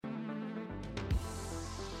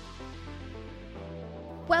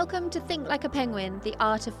Welcome to Think Like a Penguin, the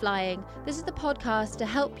art of flying. This is the podcast to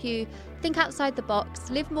help you think outside the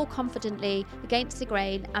box, live more confidently against the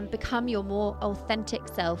grain, and become your more authentic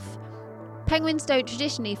self. Penguins don't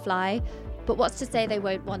traditionally fly, but what's to say they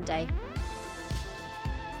won't one day?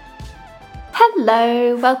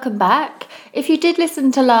 Hello, welcome back. If you did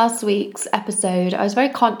listen to last week's episode, I was very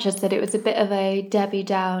conscious that it was a bit of a Debbie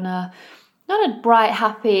Downer, not a bright,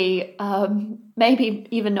 happy, maybe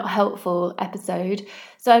even not helpful episode.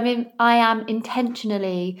 So I am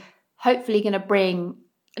intentionally, hopefully going to bring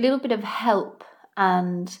a little bit of help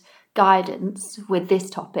and guidance with this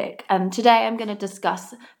topic. And today I'm going to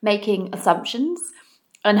discuss making assumptions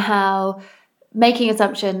and how making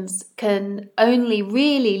assumptions can only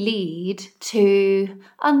really lead to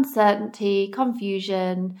uncertainty,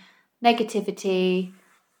 confusion, negativity,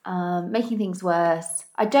 making things worse.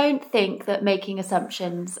 I don't think that making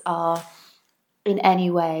assumptions are in any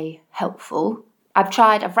way helpful. I've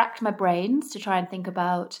racked my brains to try and think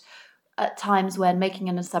about at times when making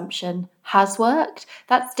an assumption has worked.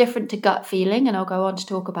 That's different to gut feeling, and I'll go on to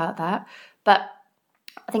talk about that. But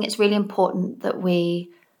I think it's really important that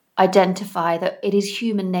we identify that it is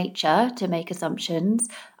human nature to make assumptions,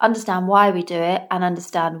 understand why we do it, and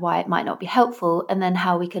understand why it might not be helpful, and then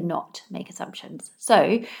how we can not make assumptions.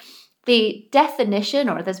 So the definition,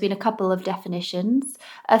 or there's been a couple of definitions,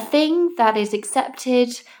 a thing that is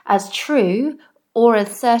accepted as true or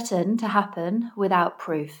as certain to happen without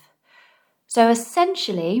proof. So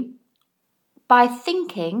essentially, by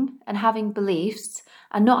thinking and having beliefs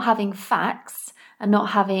and not having facts and not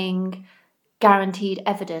having guaranteed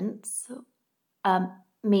evidence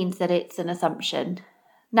means that it's an assumption.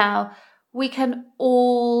 Now, we can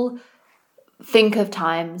all think of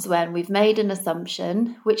times when we've made an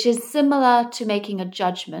assumption which is similar to making a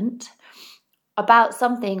judgment about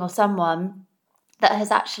something or someone that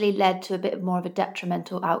has actually led to a bit more of a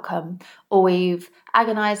detrimental outcome, or we've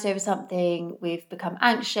agonized over something, we've become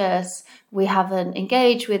anxious, we haven't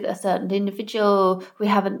engaged with a certain individual, we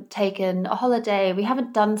haven't taken a holiday, we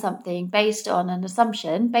haven't done something based on an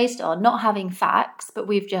assumption, based on not having facts, but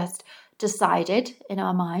we've just decided in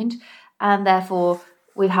our mind, and therefore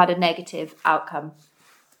we've had a negative outcome.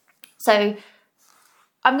 So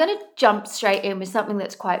I'm going to jump straight in with something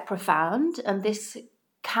that's quite profound, and this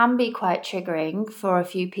can be quite triggering for a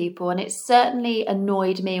few people, and it certainly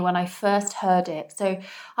annoyed me when I first heard it. So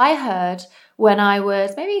I heard when I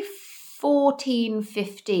was maybe 14,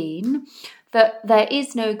 15 that there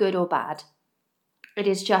is no good or bad. It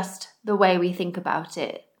is just the way we think about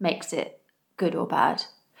it makes it good or bad.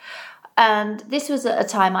 And this was at a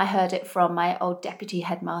time I heard it from my old deputy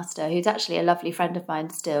headmaster, who's actually a lovely friend of mine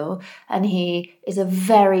still. And he is a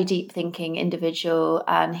very deep thinking individual,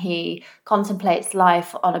 and he contemplates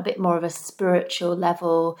life on a bit more of a spiritual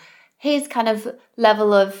level. His kind of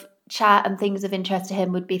level of chat and things of interest to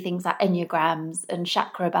him would be things like enneagrams and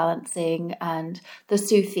chakra balancing and the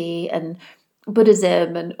Sufi and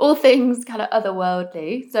Buddhism and all things kind of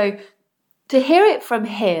otherworldly. So to hear it from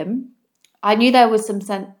him, I knew there was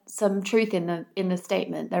some truth in the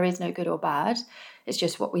statement. There is no good or bad. It's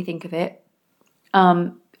just what we think of it.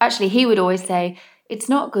 Actually, he would always say, it's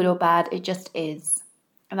not good or bad, it just is.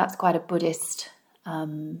 And that's quite a Buddhist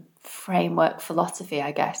framework philosophy,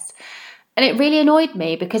 I guess. And it really annoyed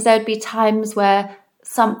me because there would be times where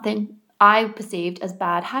something I perceived as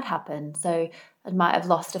bad had happened. So I might have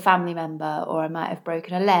lost a family member, or I might have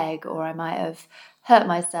broken a leg, or I might have hurt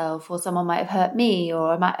myself, or someone might have hurt me,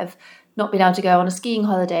 or I might have not been able to go on a skiing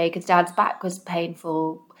holiday because Dad's back was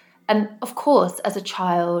painful. And of course, as a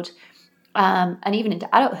child, and even into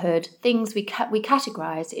adulthood, things we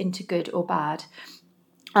categorize into good or bad.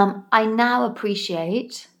 I now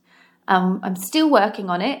appreciate, I'm still working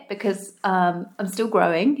on it because I'm still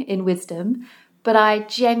growing in wisdom, but I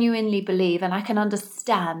genuinely believe, and I can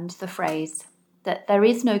understand the phrase, that there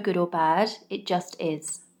is no good or bad, it just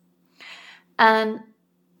is. And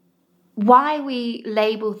why we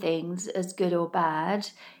label things as good or bad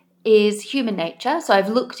is human nature. So I've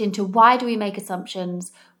looked into why do we make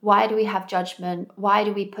assumptions? Why do we have judgment? Why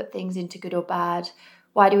do we put things into good or bad?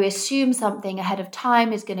 Why do we assume something ahead of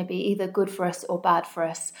time is going to be either good for us or bad for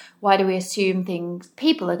us? Why do we assume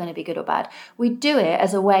people are going to be good or bad? We do it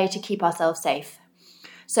as a way to keep ourselves safe.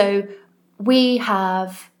 So we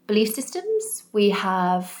have belief systems, we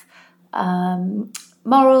have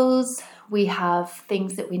morals, we have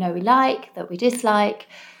things that we know we like, that we dislike.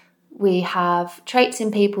 We have traits in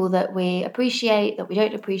people that we appreciate, that we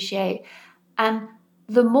don't appreciate. And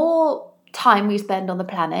the more time we spend on the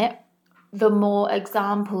planet, the more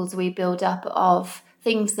examples we build up of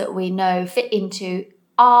things that we know fit into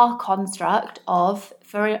our construct of,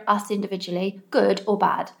 for us individually, good or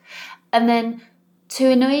bad. And then to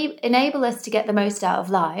enable us to get the most out of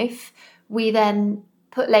life, we then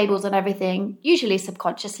put labels on everything, usually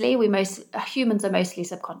subconsciously. Humans are mostly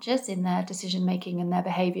subconscious in their decision making and their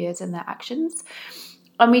behaviors and their actions.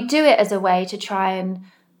 And we do it as a way to try and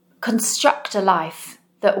construct a life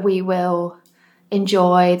that we will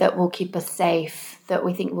enjoy, that will keep us safe, that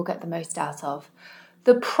we think we'll get the most out of.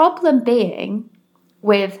 The problem being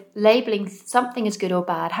with labeling something as good or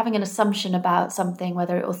bad, having an assumption about something,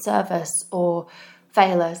 whether it will serve us or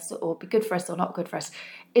fail us or be good for us or not good for us,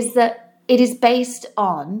 is that it is based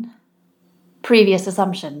on previous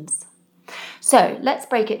assumptions. So let's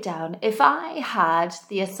break it down. If I had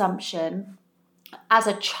the assumption as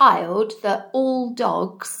a child that all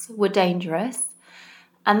dogs were dangerous,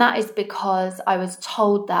 and that is because I was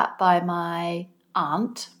told that by my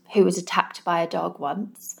aunt, who was attacked by a dog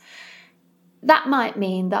once, that might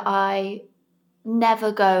mean that I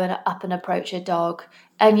never go up and approach a dog.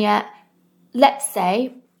 And yet, let's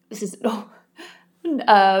say that I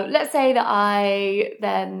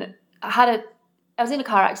was in a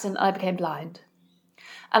car accident and I became blind.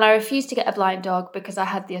 And I refused to get a blind dog because I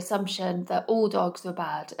had the assumption that all dogs were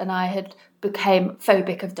bad. And I had became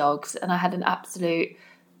phobic of dogs and I had an absolute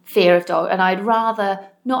fear of dogs. And I'd rather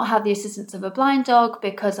not have the assistance of a blind dog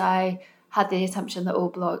because I had the assumption that all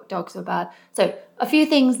dogs were bad. So a few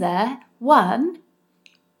things there. One,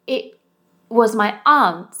 it was my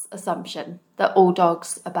aunt's assumption that all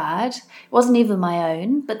dogs are bad. It wasn't even my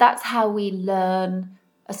own, but that's how we learn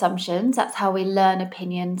assumptions. That's how we learn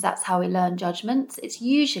opinions. That's how we learn judgments. It's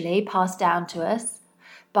usually passed down to us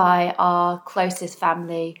by our closest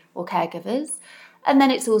family or caregivers. And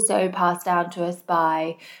then it's also passed down to us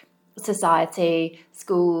by society,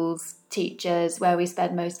 schools, teachers, where we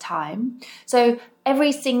spend most time. So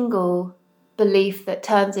every single belief that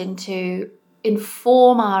turns into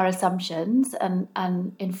inform our assumptions and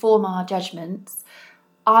inform our judgments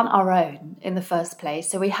aren't our own in the first place.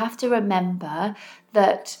 So we have to remember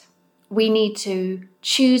that we need to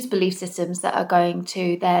choose belief systems that are going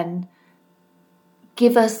to then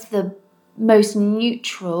give us the most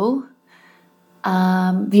neutral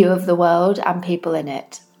view of the world and people in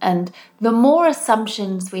it. And the more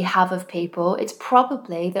assumptions we have of people, it's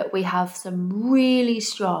probably that we have some really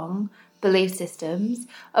strong belief systems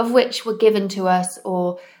of which were given to us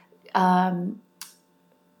or kind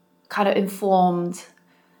of informed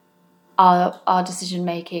our decision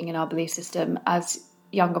making and our belief system as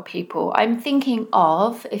younger people. I'm thinking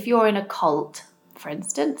of if you're in a cult, for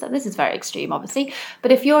instance, and this is very extreme obviously,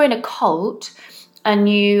 but if you're in a cult and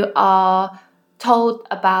you are told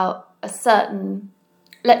about a certain,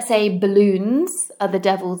 let's say balloons are the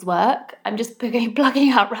devil's work. I'm just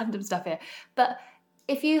plugging out random stuff here. But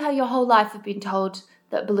if you your whole life have been told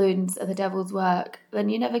that balloons are the devil's work, then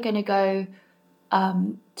you're never going to go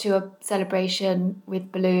to a celebration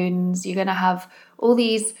with balloons. You're going to have all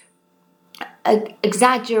these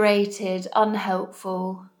exaggerated,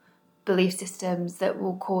 unhelpful belief systems that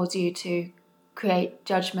will cause you to create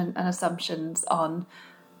judgment and assumptions on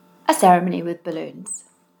a ceremony with balloons.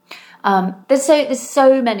 There's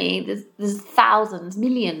so many, there's thousands,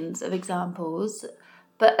 millions of examples,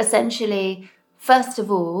 but essentially, first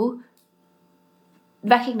of all,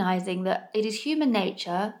 recognizing that it is human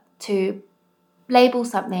nature to label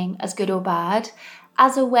something as good or bad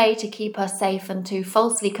as a way to keep us safe and to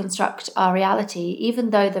falsely construct our reality, even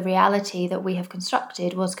though the reality that we have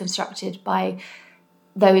constructed was constructed by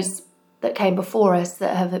those that came before us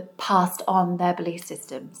that have passed on their belief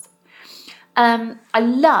systems. I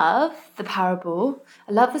love the parable.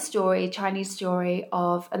 I love the story, Chinese story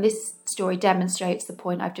of, and this story demonstrates the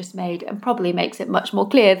point I've just made and probably makes it much more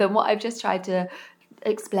clear than what I've just tried to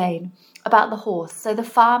explain about the horse. So the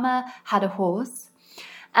farmer had a horse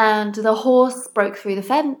and the horse broke through the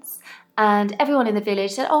fence and everyone in the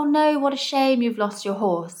village said, "Oh no, what a shame you've lost your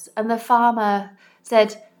horse." And the farmer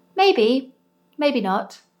said, maybe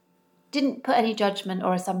not. Didn't put any judgment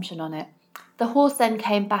or assumption on it. The horse then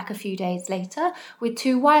came back a few days later with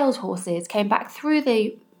 2 wild horses, came back through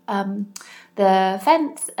the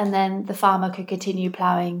fence, and then the farmer could continue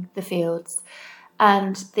ploughing the fields.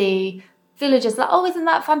 And the villagers are like, "Oh, isn't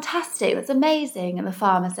that fantastic? That's amazing." And the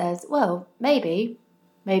farmer says, "Well, maybe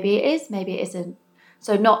it is, maybe it isn't."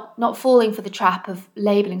 So not falling for the trap of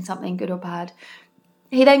labelling something good or bad.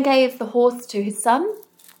 He then gave the horse to his son,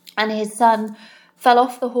 and his son fell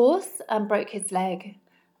off the horse and broke his leg.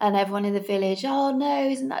 And everyone in the village, "Oh no,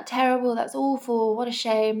 isn't that terrible? That's awful. What a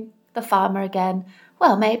shame." The farmer again,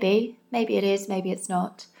 "Well, maybe it is, maybe it's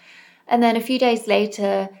not." And then a few days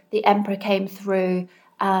later, the emperor came through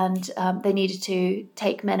and they needed to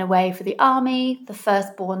take men away for the army. The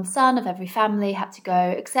firstborn son of every family had to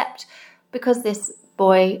go, except because this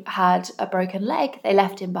boy had a broken leg, they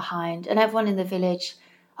left him behind. And everyone in the village,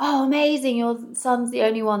 oh, amazing, your son's the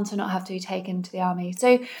only one to not have to be taken to the army.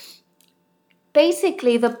 So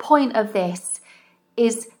basically the point of this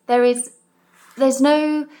is there's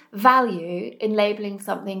no value in labeling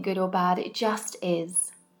something good or bad. It just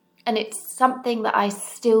is. And it's something that I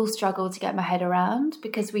still struggle to get my head around,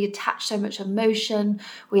 because we attach so much emotion,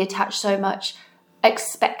 we attach so much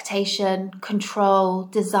expectation, control,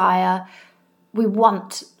 desire. We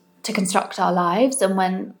want to construct our lives, and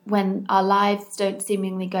when our lives don't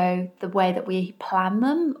seemingly go the way that we plan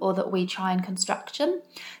them or that we try and construct them,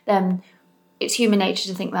 then it's human nature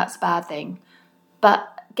to think that's a bad thing. But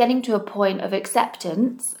getting to a point of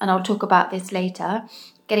acceptance, and I'll talk about this later,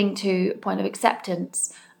 getting to a point of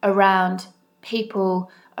acceptance around people,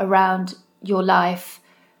 around your life,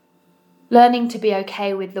 learning to be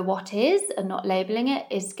okay with the what is and not labeling it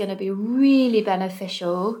is going to be really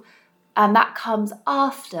beneficial. And that comes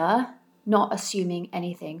after not assuming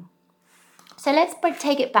anything. So let's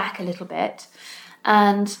take it back a little bit.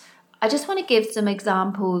 And I just want to give some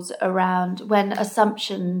examples around when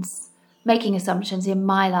making assumptions in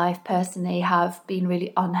my life personally have been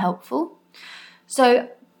really unhelpful. So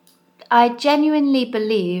I genuinely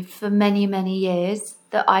believed for many, many years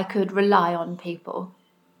that I could rely on people.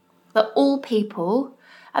 That all people,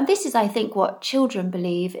 and this is I think what children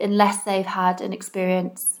believe unless they've had an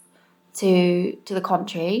experience to the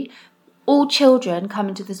contrary, all children come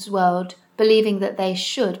into this world believing that they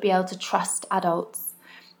should be able to trust adults.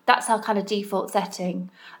 That's our kind of default setting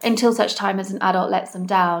until such time as an adult lets them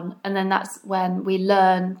down. And then that's when we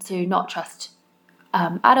learn to not trust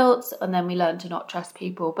adults, and then we learn to not trust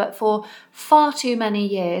people. But for far too many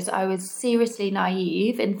years, I was seriously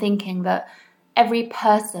naive in thinking that every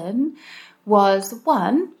person was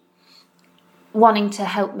wanting to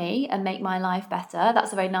help me and make my life better.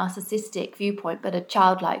 That's a very narcissistic viewpoint, but a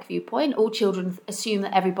childlike viewpoint. All children assume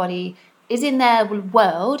that everybody is in their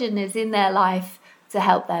world and is in their life to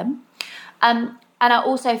help them. And I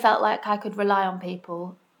also felt like I could rely on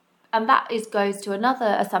people. And that goes to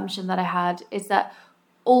another assumption that I had, is that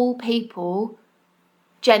all people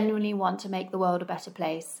genuinely want to make the world a better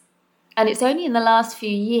place. And it's only in the last few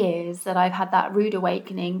years that I've had that rude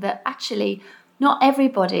awakening that actually not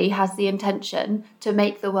everybody has the intention to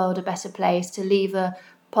make the world a better place, to leave a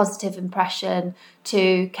positive impression,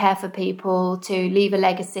 to care for people, to leave a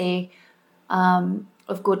legacy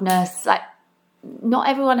of goodness. Like, not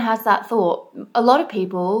everyone has that thought. A lot of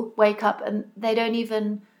people wake up and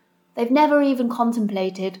they've never even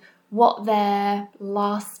contemplated what their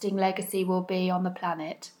lasting legacy will be on the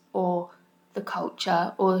planet or the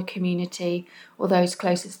culture or the community or those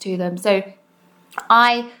closest to them. So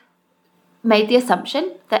I made the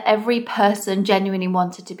assumption that every person genuinely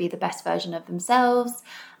wanted to be the best version of themselves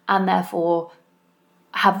and therefore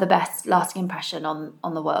have the best lasting impression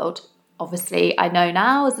on the world. Obviously, I know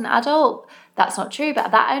now as an adult that's not true,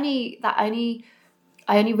 but I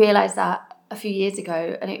only realised that a few years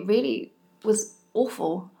ago, and it really was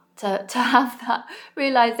awful to have that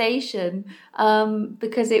realisation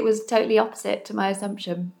because it was totally opposite to my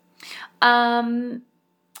assumption. Another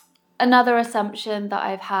assumption that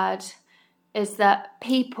I've had is that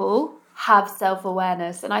people have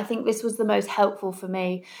self-awareness, and I think this was the most helpful for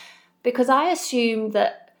me, because I assumed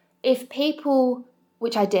that if people,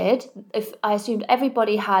 which I did, if I assumed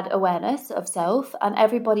everybody had awareness of self and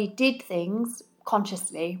everybody did things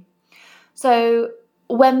consciously. So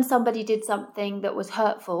when somebody did something that was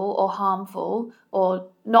hurtful or harmful or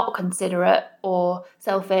not considerate or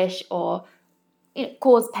selfish or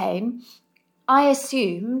caused pain, I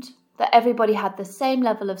assumed that everybody had the same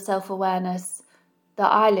level of self-awareness that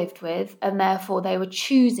I lived with, and therefore they were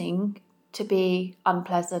choosing to be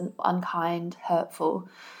unpleasant, unkind, hurtful.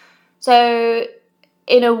 So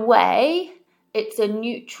in a way, it's a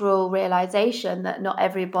neutral realization that not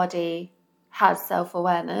everybody has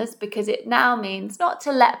self-awareness, because it now means not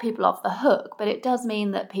to let people off the hook, but it does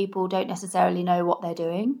mean that people don't necessarily know what they're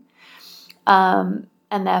doing.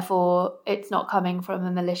 And therefore, it's not coming from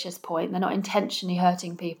a malicious point. They're not intentionally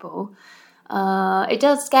hurting people. It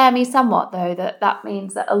does scare me somewhat, though, that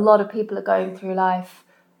means that a lot of people are going through life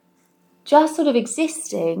just sort of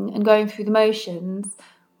existing and going through the motions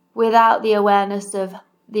without the awareness of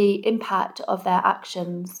the impact of their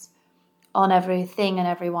actions on everything and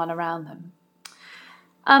everyone around them.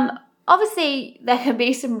 Obviously, there can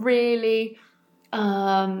be some really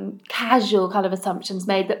casual kind of assumptions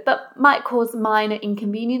made that might cause minor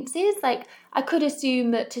inconveniences. Like, I could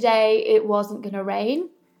assume that today it wasn't going to rain,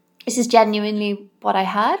 This is genuinely what I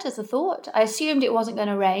had as a thought. I assumed it wasn't going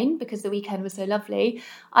to rain because the weekend was so lovely.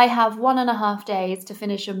 I have 1.5 days to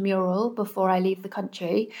finish a mural before I leave the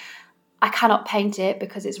country. I cannot paint it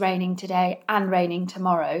because it's raining today and raining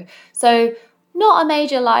tomorrow. So not a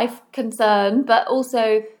major life concern, but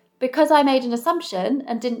also because I made an assumption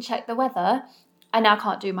and didn't check the weather, I now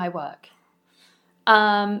can't do my work.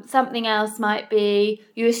 Something else might be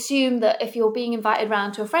you assume that if you're being invited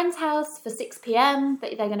round to a friend's house for 6 p.m.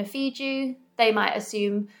 that they're going to feed you. They might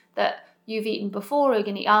assume that you've eaten before or you're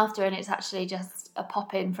going to eat after, and it's actually just a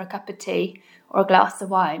pop in for a cup of tea or a glass of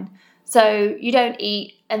wine. So you don't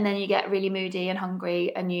eat and then you get really moody and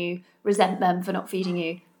hungry and you resent them for not feeding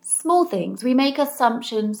you. Small things. We make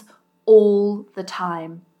assumptions all the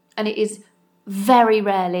time, and it is very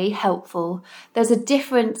rarely helpful. There's a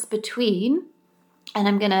difference between, and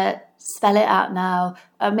I'm going to spell it out now,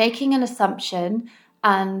 making an assumption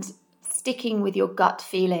and sticking with your gut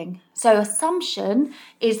feeling. So assumption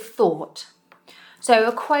is thought. So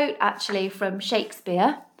a quote actually from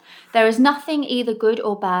Shakespeare: "There is nothing either good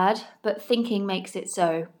or bad, but thinking makes it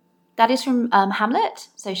so." That is from Hamlet.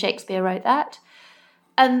 So Shakespeare wrote that.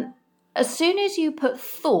 And as soon as you put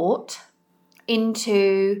thought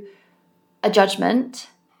into a judgment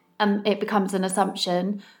and it becomes an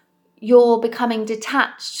assumption, you're becoming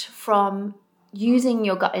detached from using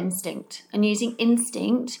your gut instinct. And using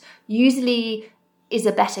instinct usually is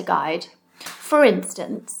a better guide. For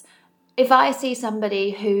instance, if I see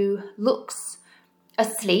somebody who looks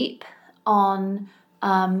asleep on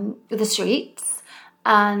the streets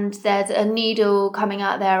and there's a needle coming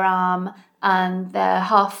out their arm and they're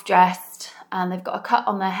half dressed and they've got a cut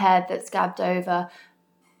on their head that's scabbed over,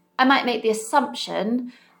 I might make the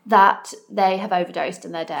assumption that they have overdosed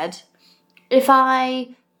and they're dead. If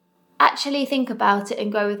I actually think about it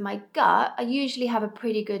and go with my gut, I usually have a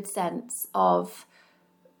pretty good sense of,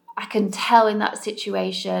 I can tell in that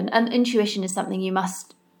situation. And intuition is something you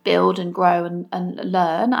must build and grow and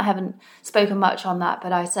learn. I haven't spoken much on that,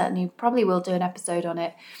 but I certainly probably will do an episode on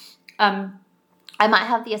it. I might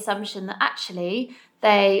have the assumption that actually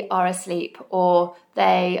they are asleep, or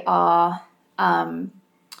they are,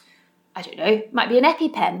 I don't know, might be an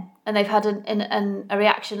EpiPen and they've had a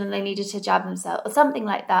reaction and they needed to jab themselves or something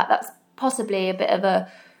like that. That's possibly a bit of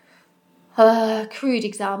a crude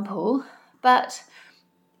example, but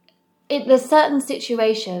there's certain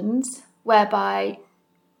situations whereby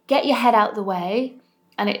get your head out the way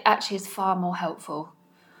and it actually is far more helpful.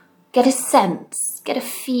 Get a sense, get a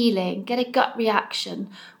feeling, get a gut reaction.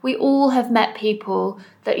 We all have met people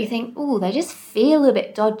that you think, oh, they just feel a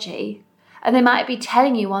bit dodgy. And they might be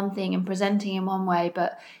telling you one thing and presenting in one way,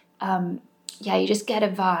 but you just get a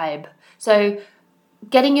vibe. So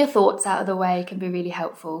getting your thoughts out of the way can be really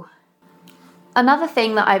helpful. Another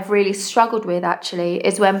thing that I've really struggled with actually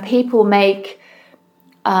is when people make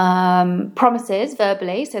promises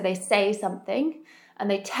verbally. So they say something and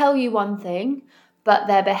they tell you one thing, but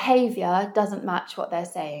their behaviour doesn't match what they're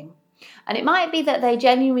saying. And it might be that they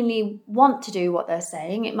genuinely want to do what they're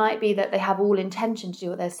saying. It might be that they have all intention to do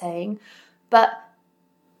what they're saying. But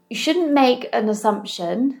you shouldn't make an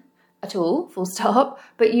assumption at all, full stop.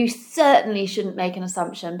 But you certainly shouldn't make an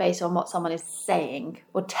assumption based on what someone is saying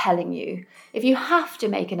or telling you. If you have to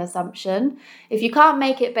make an assumption, if you can't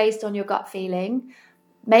make it based on your gut feeling,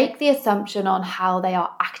 make the assumption on how they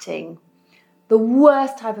are acting. The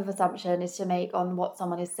worst type of assumption is to make on what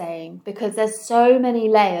someone is saying, because there's so many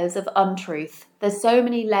layers of untruth. There's so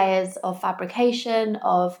many layers of fabrication,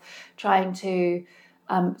 of trying to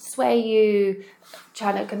sway you,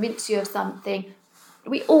 trying to convince you of something.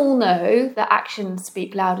 We all know that actions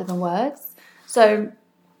speak louder than words. So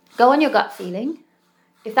go on your gut feeling.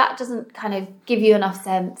 If that doesn't kind of give you enough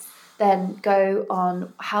sense, then go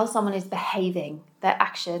on how someone is behaving, their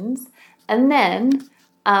actions. And then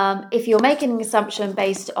if you're making an assumption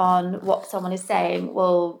based on what someone is saying,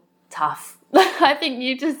 well, tough. I think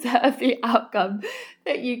you deserve the outcome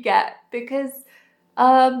that you get, because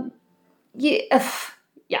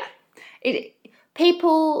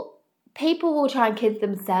people will try and kid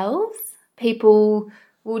themselves. People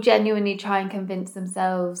will genuinely try and convince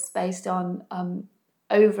themselves based on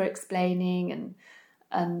over-explaining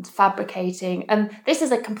and fabricating. And this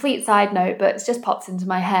is a complete side note, but it just pops into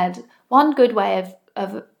my head. One good way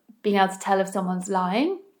of being able to tell if someone's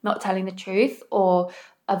lying, not telling the truth, or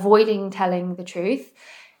avoiding telling the truth,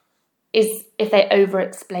 is if they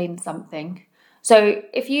over-explain something. So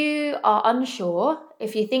if you are unsure,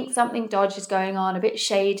 if you think something dodgy is going on, a bit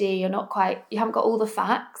shady, you haven't got all the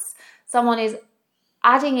facts, someone is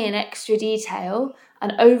adding in extra detail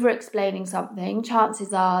and over-explaining something,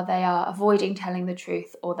 chances are they are avoiding telling the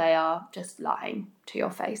truth or they are just lying to your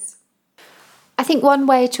face. I think one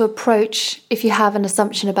way to approach, if you have an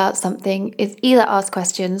assumption about something, is either ask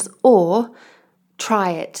questions or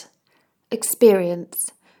try it,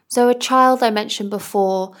 experience. So a child I mentioned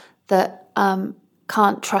before that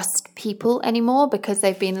can't trust people anymore because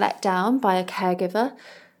they've been let down by a caregiver.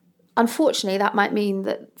 Unfortunately, that might mean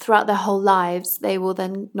that throughout their whole lives, they will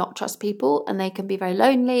then not trust people and they can be very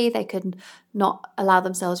lonely. They can not allow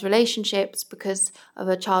themselves relationships because of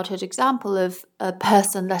a childhood example of a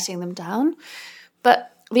person letting them down.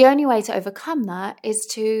 But the only way to overcome that is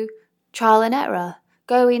to trial and error.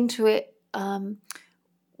 Go into it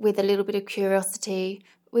with a little bit of curiosity,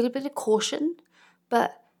 with a bit of caution.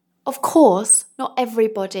 But of course, not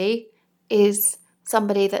everybody is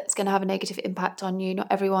somebody that's going to have a negative impact on you. Not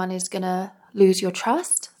everyone is going to lose your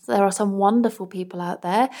trust. There are some wonderful people out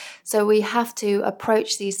there. So we have to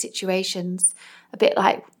approach these situations a bit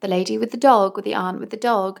like the lady with the dog or the aunt with the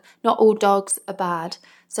dog. Not all dogs are bad,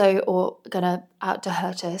 or going to out to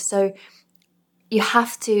hurt us. So you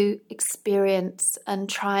have to experience and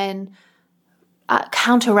try and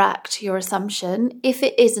counteract your assumption if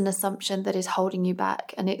it is an assumption that is holding you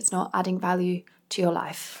back and it's not adding value to your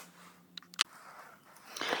life.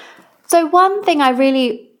 So one thing I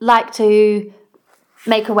really like to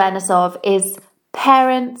make awareness of is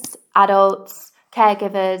parents, adults,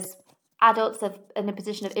 caregivers, adults in a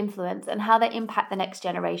position of influence and how they impact the next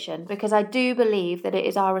generation, because I do believe that it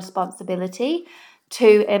is our responsibility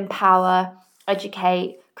to empower,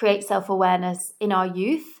 educate, create self-awareness in our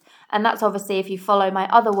youth. And that's obviously, if you follow my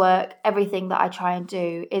other work, everything that I try and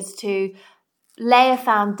do is to lay a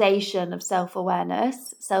foundation of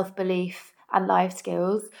self-awareness, self-belief and life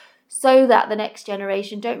skills so that the next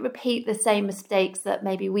generation don't repeat the same mistakes that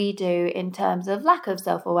maybe we do in terms of lack of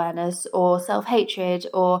self-awareness or self-hatred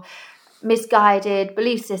or misguided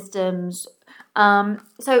belief systems.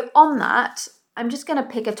 So on that, I'm just going to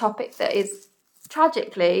pick a topic that is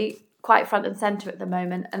tragically quite front and center at the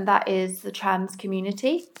moment, and that is the trans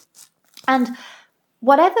community. And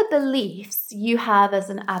whatever beliefs you have as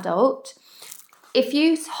an adult, if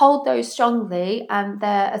you hold those strongly and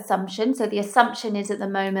their assumption, so the assumption is at the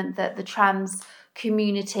moment that the trans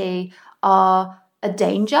community are a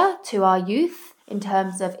danger to our youth in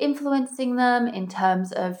terms of influencing them, in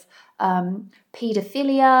terms of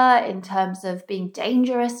paedophilia, in terms of being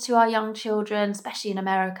dangerous to our young children, especially in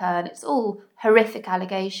America. And it's all horrific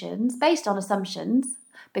allegations based on assumptions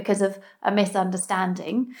because of a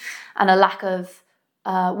misunderstanding and a lack of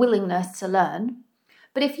willingness to learn.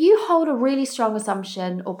 But if you hold a really strong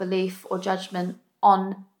assumption or belief or judgment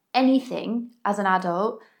on anything as an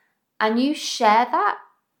adult and you share that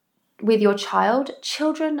with your child,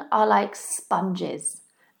 children are like sponges,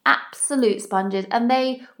 absolute sponges. And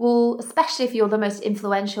they will, especially if you're the most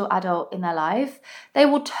influential adult in their life, they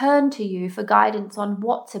will turn to you for guidance on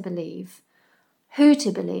what to believe, who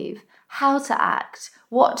to believe, how to act,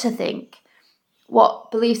 what to think,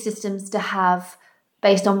 what belief systems to have,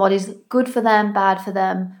 based on what is good for them, bad for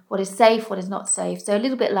them, what is safe, what is not safe. So a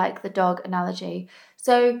little bit like the dog analogy.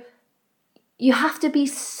 So you have to be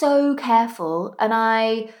so careful. And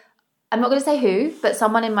I'm not going to say who, but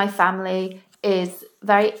someone in my family is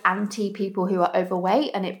very anti people who are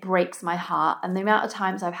overweight, and it breaks my heart. And the amount of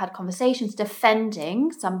times I've had conversations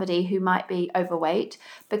defending somebody who might be overweight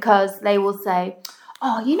because they will say,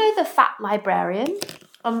 oh, you know, the fat librarian?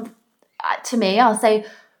 To me, I'll say,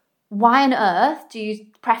 why on earth do you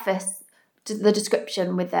preface the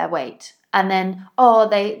description with their weight? And then,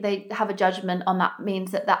 they have a judgment on that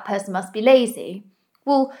means that that person must be lazy.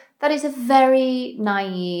 Well, that is a very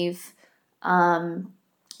naive,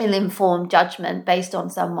 ill-informed judgment based on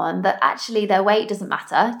someone that actually their weight doesn't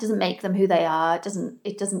matter. It doesn't make them who they are.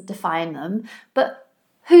 It doesn't define them. But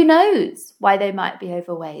who knows why they might be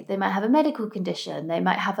overweight? They might have a medical condition. They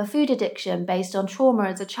might have a food addiction based on trauma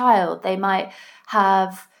as a child. They might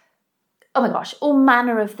have, oh my gosh, all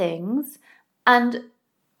manner of things. And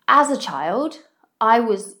as a child, I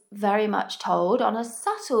was very much told on a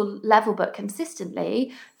subtle level, but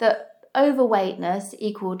consistently, that overweightness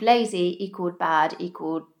equaled lazy, equaled bad,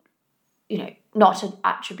 equaled, not an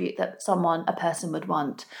attribute that a person would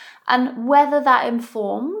want. And whether that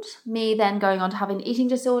informed me then going on to having an eating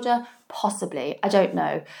disorder, possibly, I don't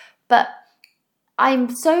know. But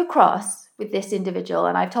I'm so cross with this individual,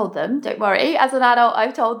 and I've told them, don't worry, as an adult,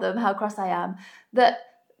 I've told them how cross I am, that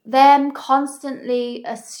them constantly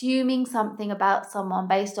assuming something about someone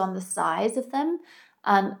based on the size of them,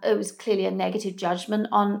 and it was clearly a negative judgment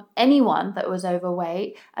on anyone that was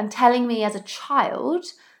overweight, and telling me as a child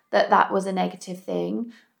that was a negative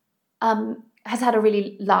thing, has had a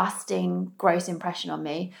really lasting, gross impression on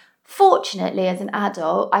me. Fortunately, as an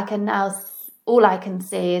adult, all I can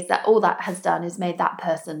see is that all that has done is made that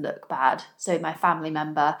person look bad. So my family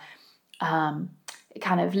member, it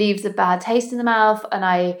kind of leaves a bad taste in the mouth,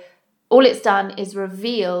 and all it's done is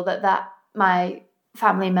reveal that my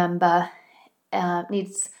family member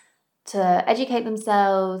needs to educate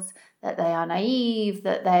themselves, that they are naive,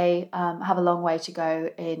 that they have a long way to go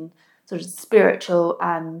in sort of spiritual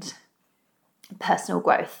and personal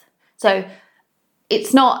growth. So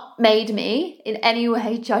it's not made me in any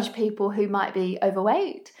way judge people who might be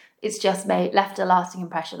overweight. It's just left a lasting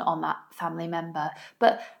impression on that family member.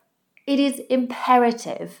 But it is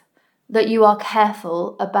imperative that you are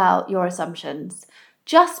careful about your assumptions.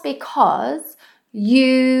 Just because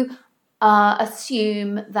you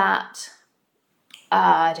assume that,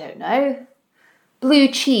 I don't know, blue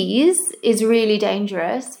cheese is really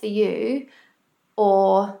dangerous for you,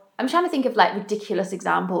 or I'm trying to think of like ridiculous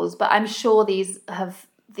examples, but I'm sure these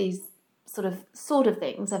sort of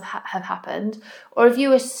things have happened. Or if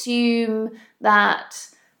you assume that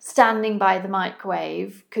standing by the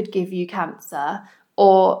microwave could give you cancer,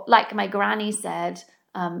 or like my granny said,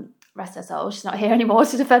 rest her soul, she's not here anymore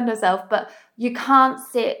to defend herself, but you can't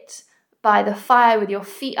sit by the fire with your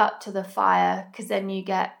feet up to the fire because then you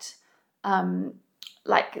get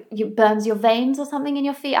you burns your veins or something in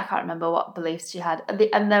your feet. I can't remember what beliefs she had.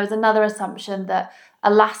 And there was another assumption that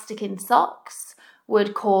elastic in socks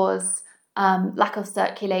would cause lack of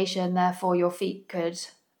circulation, therefore your feet could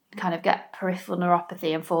kind of get peripheral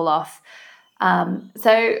neuropathy and fall off.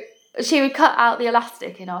 So she would cut out the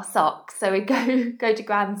elastic in our socks. So we'd go to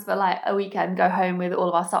Gran's for like a weekend, go home with all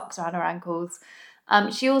of our socks around our ankles.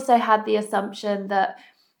 She also had the assumption that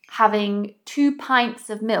having 2 pints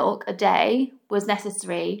of milk a day was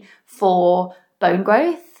necessary for bone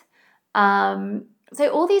growth. So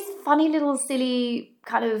all these funny little silly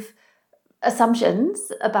kind of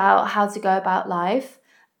assumptions about how to go about life.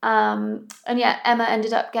 And yet Emma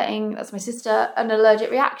ended up getting, that's my sister, an allergic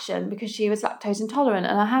reaction because she was lactose intolerant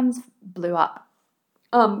and her hands blew up.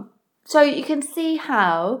 So you can see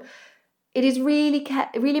how it is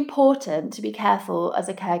really important to be careful as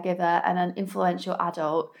a caregiver and an influential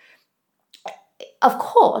adult. Of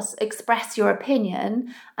course, express your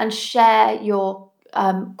opinion and share your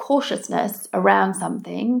cautiousness around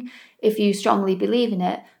something if you strongly believe in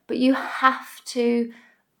it, but you have to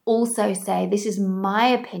also say, this is my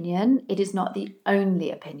opinion, it is not the only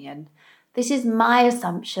opinion. This is my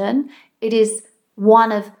assumption, it is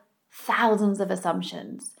one of thousands of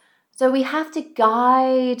assumptions. So we have to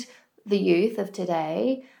guide the youth of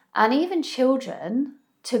today and even children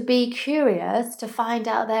to be curious, to find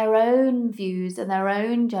out their own views and their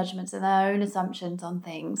own judgments and their own assumptions on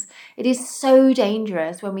things. It is so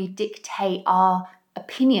dangerous when we dictate our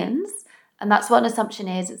opinions, and that's what an assumption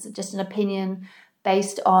is. It's just an opinion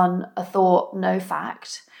based on a thought, no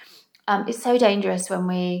fact. It's so dangerous when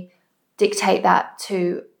we dictate that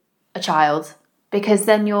to a child, because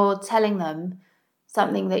then you're telling them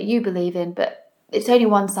something that you believe in, but it's only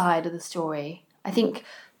one side of the story. I think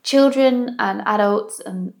children and adults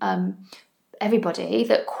and everybody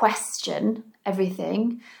that question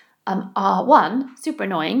everything are, one, super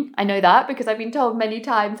annoying. I know that because I've been told many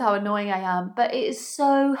times how annoying I am, but it is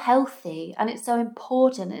so healthy and it's so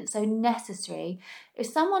important and it's so necessary. If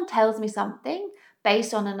someone tells me something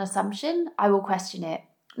based on an assumption, I will question it.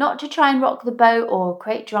 Not to try and rock the boat or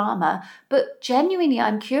create drama, but genuinely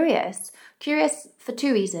I'm curious. Curious for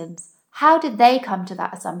 2 reasons. How did they come to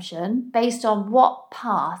that assumption? Based on what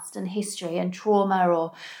past and history and trauma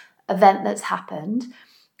or event that's happened?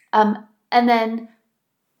 And then,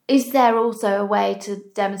 is there also a way to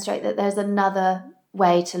demonstrate that there's another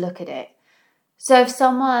way to look at it? So if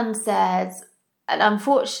someone says, and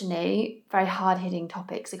unfortunately, very hard-hitting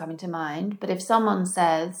topics are coming to mind, but if someone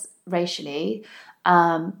says racially,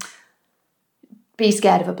 be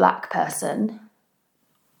scared of a black person,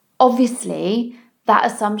 obviously that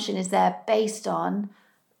assumption is there based on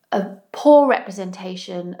a poor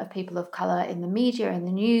representation of people of colour in the media, in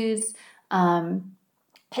the news,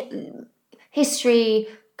 history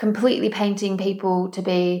completely painting people to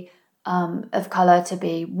be of colour to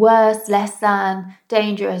be worse, less than,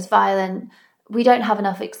 dangerous, violent. We don't have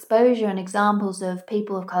enough exposure and examples of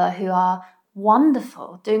people of colour who are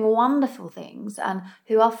wonderful, doing wonderful things, and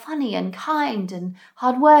who are funny and kind and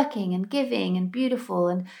hardworking and giving and beautiful.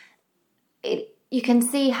 And you can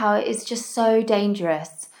see how it is just so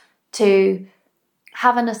dangerous to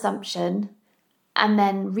have an assumption and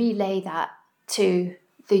then relay that to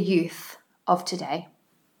the youth of today.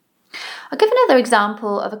 I'll give another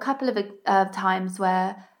example of a couple of times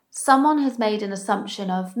where someone has made an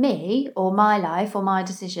assumption of me or my life or my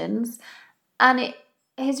decisions, and it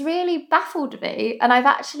has really baffled me. And I've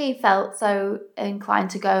actually felt so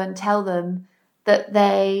inclined to go and tell them that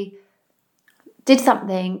they did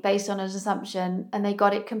something based on an assumption and they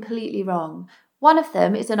got it completely wrong. One of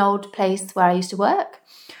them is an old place where I used to work.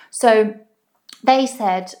 So they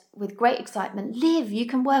said with great excitement, Liv, you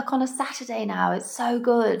can work on a Saturday now. It's so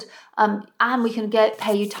good. And we can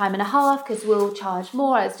pay you time and a half because we'll charge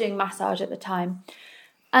more. I was doing massage at the time.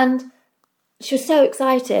 And she was so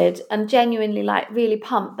excited and genuinely really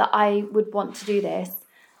pumped that I would want to do this.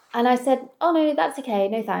 And I said, oh no, that's okay.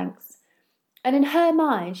 No, thanks. And in her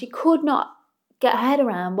mind, she could not get her head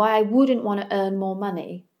around why I wouldn't want to earn more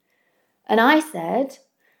money. And I said,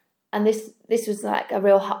 and this was like a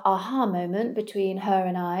real aha moment between her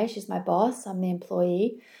and I. She's my boss. I'm the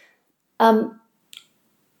employee.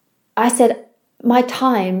 I said, my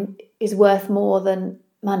time is worth more than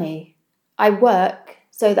money. I work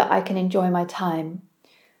so that I can enjoy my time.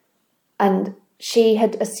 And she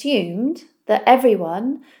had assumed that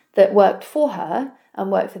everyone that worked for her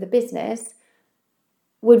and worked for the business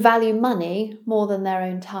would value money more than their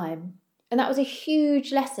own time. And that was a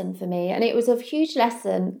huge lesson for me. And it was a huge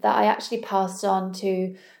lesson that I actually passed on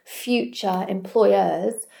to future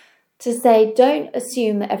employers to say, don't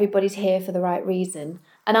assume that everybody's here for the right reason.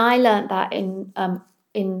 And I learned that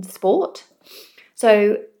in sport.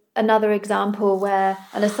 So another example where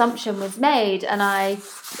an assumption was made and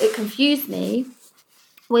it confused me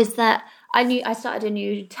was that I started a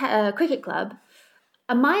new cricket club.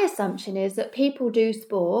 And my assumption is that people do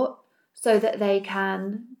sport so that they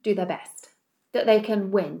can do their best, that they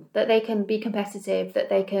can win, that they can be competitive, that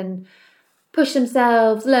they can push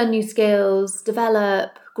themselves, learn new skills,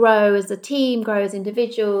 develop, grow as a team, grow as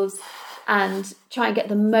individuals, and try and get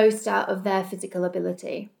the most out of their physical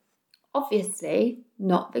ability. Obviously,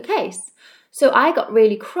 not the case. So I got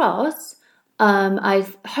really cross. I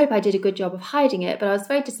hope I did a good job of hiding it, but I was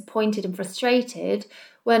very disappointed and frustrated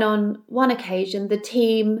when on one occasion the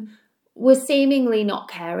team was seemingly not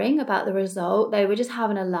caring about the result. They were just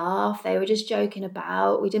having a laugh. They were just joking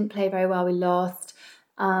about. We didn't play very well. We lost.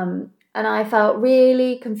 And I felt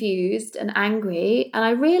really confused and angry. And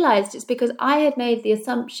I realised it's because I had made the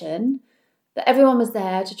assumption that everyone was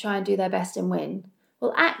there to try and do their best and win.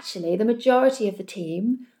 Well, actually, the majority of the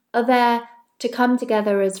team are there to come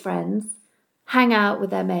together as friends, hang out with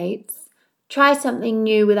their mates, try something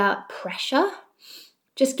new without pressure,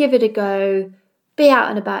 just give it a go, be out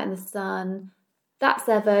and about in the sun. That's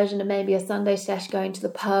their version of maybe a Sunday sesh going to the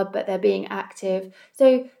pub, but they're being active.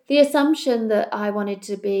 So the assumption that I wanted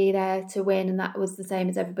to be there to win and that was the same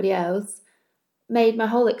as everybody else made my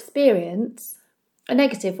whole experience a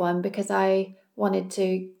negative one because I wanted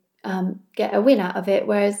to get a win out of it.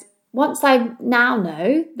 Whereas once I now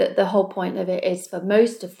know that the whole point of it is for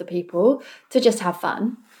most of the people to just have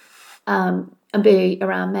fun and be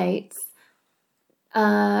around mates,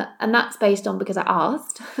 and that's based on because I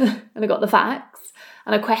asked and I got the facts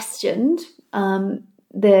and I questioned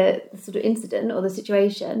the sort of incident or the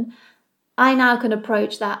situation, I now can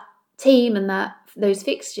approach that team and those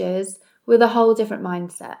fixtures with a whole different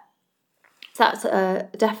mindset. So that's a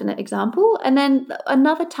definite example. And then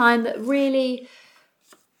another time that really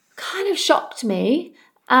kind of shocked me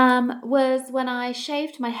was when I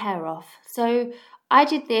shaved my hair off. So I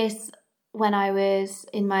did this when I was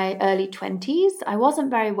in my early 20s. I wasn't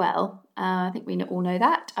very well. I think we all know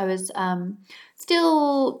that. I was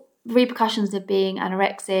still repercussions of being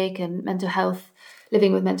anorexic and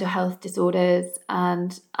living with mental health disorders,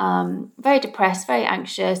 and very depressed, very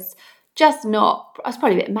anxious. I was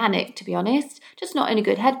probably a bit manic, to be honest, just not in a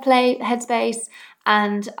good headspace,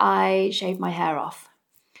 and I shaved my hair off.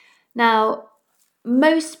 Now,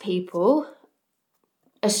 most people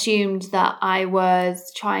assumed that I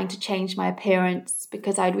was trying to change my appearance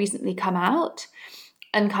because I'd recently come out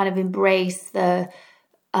and kind of embrace the,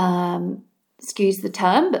 excuse the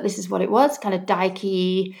term, but this is what it was, kind of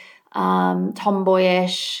dykey,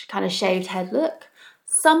 tomboyish, kind of shaved head look.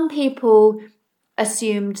 Some people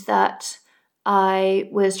assumed that I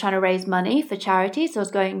was trying to raise money for charity, so I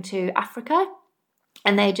was going to Africa,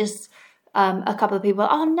 and they just a couple of people,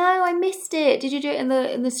 oh no, I missed it. Did you do it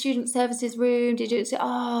in the student services room? Did you?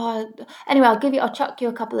 Anyway, I'll chuck you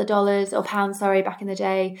a couple of dollars or pounds, back in the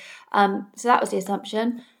day. So that was the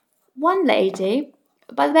assumption. One lady,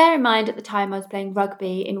 but bear in mind at the time I was playing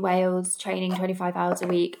rugby in Wales, training 25 hours a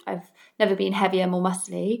week. I've never been heavier, more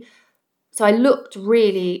muscly. So I looked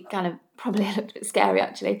really probably a bit scary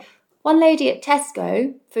actually. One lady at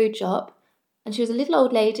Tesco, food shop, and she was a little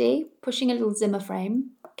old lady pushing a little Zimmer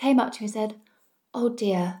frame, came up to me and said, oh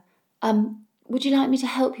dear, would you like me to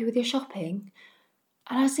help you with your shopping?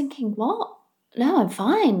 And I was thinking, what? No, I'm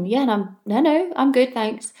fine. Yeah, and I'm good,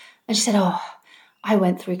 thanks. And she said, oh, I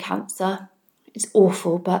went through cancer. It's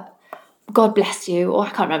awful, but God bless you. Or I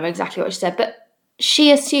can't remember exactly what she said, but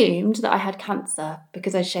she assumed that I had cancer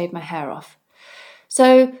because I shaved my hair off.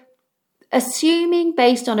 So assuming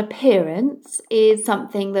based on appearance is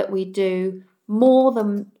something that we do more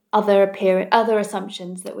than other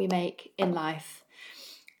assumptions that we make in life.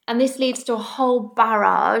 And this leads to a whole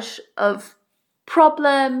barrage of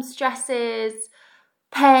problems, stresses,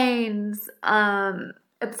 pains,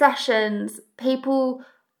 obsessions, people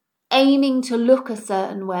aiming to look a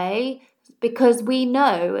certain way because we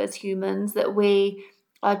know as humans that we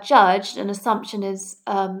are judged, and assumption is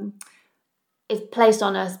placed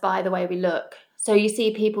on us by the way we look. So you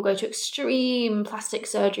see people go to extreme plastic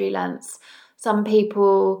surgery lengths. Some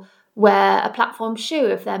people wear a platform shoe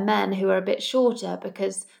if they're men who are a bit shorter,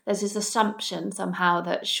 because there's this assumption somehow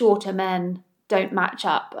that shorter men don't match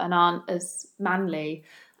up and aren't as manly.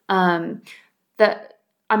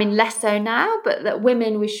 Less so now, but that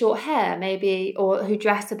women with short hair maybe, or who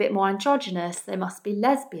dress a bit more androgynous, they must be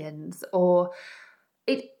lesbians,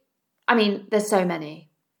 there's so many.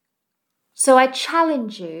 So I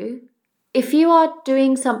challenge you, if you are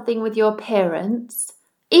doing something with your appearance,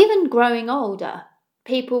 even growing older,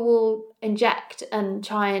 people will inject and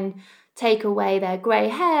try and take away their grey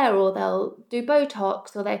hair, or they'll do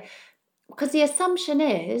Botox, because the assumption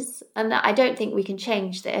is, and I don't think we can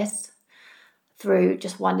change this through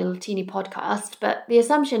just one little teeny podcast, but the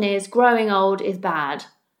assumption is growing old is bad.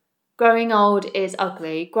 Growing old is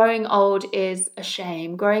ugly. Growing old is a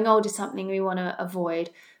shame. Growing old is something we want to avoid.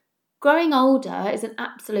 Growing older is an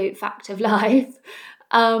absolute fact of life.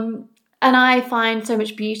 And I find so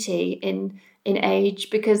much beauty in age,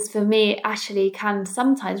 because for me it actually can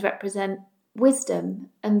sometimes represent wisdom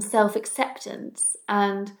and self-acceptance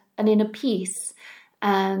and an inner peace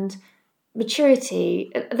and maturity.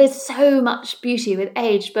 There's so much beauty with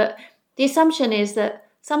age, but the assumption is that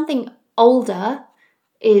something older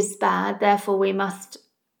is bad, therefore we must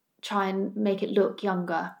try and make it look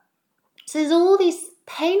younger. So there's all these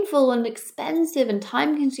painful and expensive and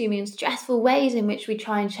time-consuming and stressful ways in which we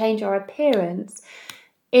try and change our appearance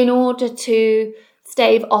in order to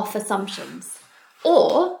stave off assumptions,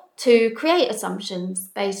 or to create assumptions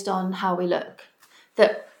based on how we look.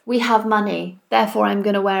 That we have money, therefore I'm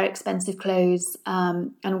going to wear expensive clothes,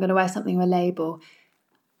 and I'm going to wear something with a label.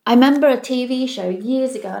 I remember a TV show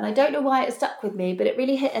years ago, and I don't know why it stuck with me, but it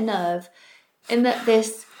really hit a nerve, in that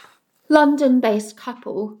this London-based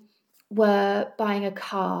couple were buying a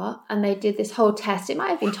car, and they did this whole test. It might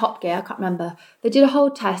have been Top Gear, I can't remember. They did a whole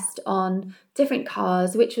test on different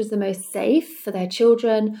cars, which was the most safe for their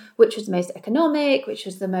children, which was the most economic, which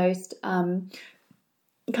was the most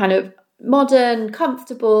kind of modern,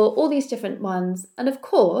 comfortable, all these different ones. And of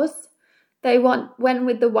course, they went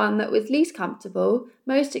with the one that was least comfortable,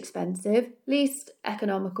 most expensive, least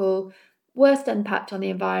economical, worst impact on the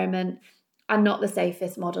environment, and not the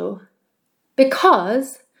safest model.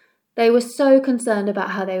 Because they were so concerned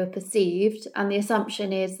about how they were perceived, and the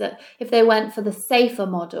assumption is that if they went for the safer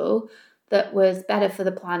model that was better for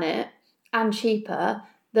the planet and cheaper,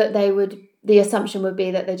 that the assumption would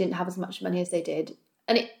be that they didn't have as much money as they did.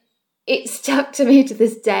 And it stuck to me to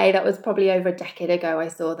this day. That was probably over a decade ago I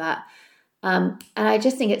saw that. And I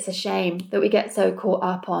just think it's a shame that we get so caught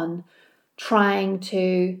up on trying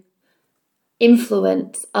to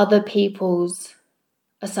influence other people's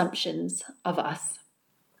assumptions of us.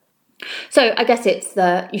 So I guess it's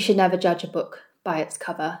you should never judge a book by its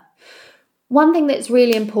cover. One thing that's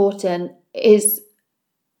really important is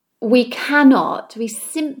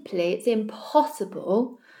it's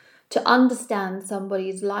impossible to understand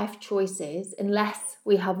somebody's life choices unless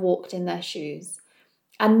we have walked in their shoes.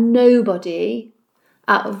 And nobody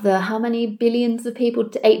out of the how many billions of people,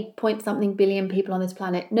 to 8-point-something billion people on this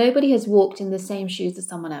planet, nobody has walked in the same shoes as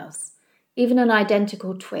someone else, even an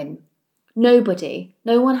identical twin. Nobody.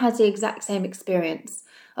 No one has the exact same experience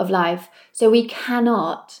of life. So we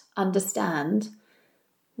cannot understand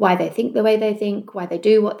why they think the way they think, why they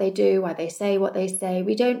do what they do, why they say what they say.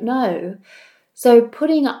 We don't know. So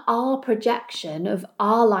putting our projection of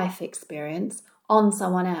our life experience on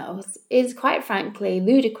someone else is quite frankly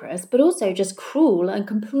ludicrous, but also just cruel and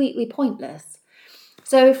completely pointless.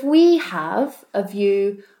 So if we have a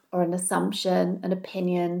view or an assumption, an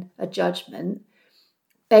opinion, a judgment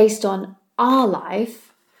based on our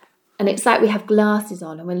life, and it's like we have glasses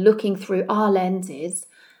on and we're looking through our lenses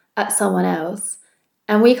at someone else,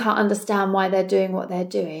 and we can't understand why they're doing what they're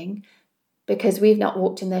doing because we've not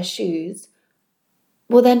walked in their shoes,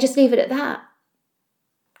 well then just leave it at that.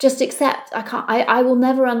 just accept. I will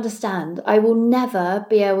never understand. I will never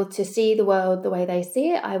be able to see the world the way they see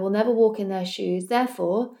it. I will never walk in their shoes.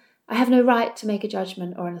 Therefore, I have no right to make a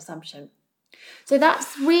judgment or an assumption. So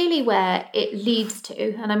that's really where it leads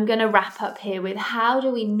to. And I'm going to wrap up here with how do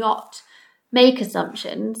we not make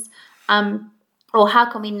assumptions, or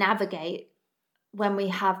how can we navigate when we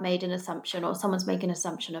have made an assumption or someone's making an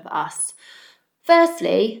assumption of us.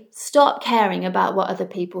 Firstly, stop caring about what other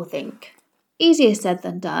people think. Easier said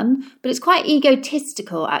than done, but it's quite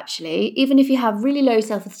egotistical actually. Even if you have really low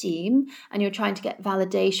self-esteem and you're trying to get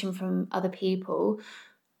validation from other people,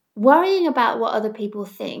 worrying about what other people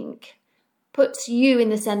think puts you in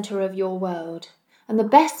the centre of your world. And the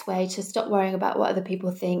best way to stop worrying about what other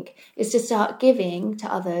people think is to start giving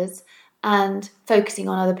to others and focusing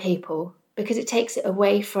on other people, because it takes it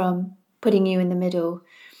away from putting you in the middle.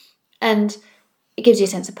 And it gives you a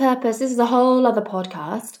sense of purpose. This is a whole other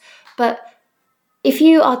podcast. But if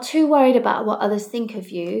you are too worried about what others think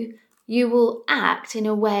of you, you will act in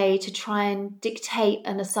a way to try and dictate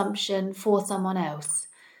an assumption for someone else,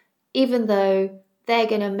 even though they're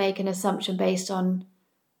going to make an assumption based on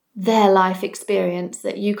their life experience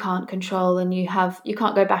that you can't control, and you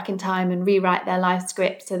can't go back in time and rewrite their life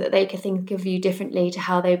script so that they can think of you differently to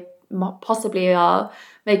how they possibly are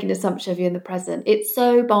making an assumption of you in the present. It's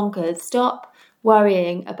so bonkers. Stop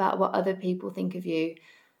worrying about what other people think of you.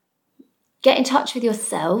 Get in touch with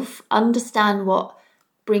yourself. Understand what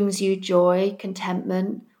brings you joy,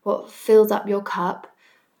 contentment, what fills up your cup.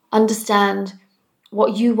 Understand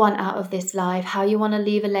what you want out of this life, how you want to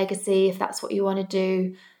leave a legacy, if that's what you want to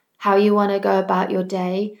do, how you want to go about your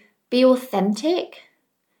day. Be authentic,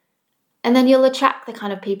 and then you'll attract the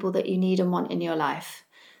kind of people that you need and want in your life.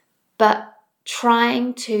 But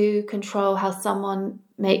trying to control how someone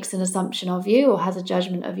makes an assumption of you or has a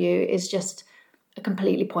judgment of you is just a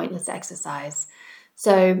completely pointless exercise.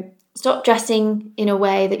 So stop dressing in a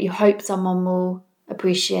way that you hope someone will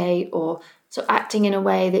appreciate, or stop acting in a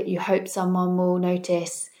way that you hope someone will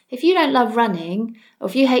notice. If you don't love running, or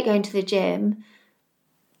if you hate going to the gym,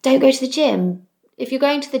 don't go to the gym. If you're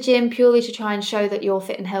going to the gym purely to try and show that you're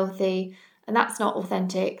fit and healthy, and that's not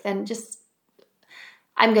authentic, then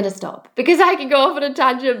I'm going to stop, because I can go off on a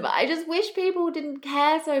tangent, but I just wish people didn't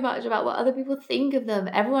care so much about what other people think of them.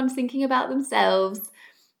 Everyone's thinking about themselves.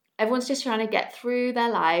 Everyone's just trying to get through their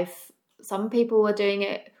life. Some people are doing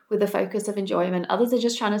it with the focus of enjoyment. Others are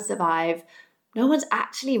just trying to survive. No one's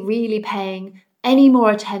actually really paying any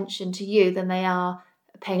more attention to you than they are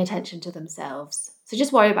paying attention to themselves. So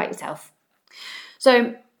just worry about yourself.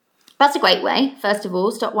 So that's a great way. First of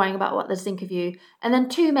all, stop worrying about what others think of you. And then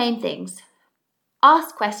 2 main things.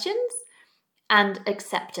 Ask questions and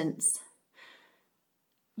acceptance.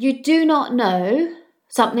 You do not know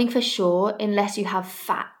something for sure unless you have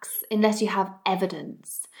facts, unless you have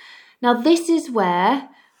evidence. Now, this is where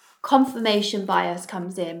confirmation bias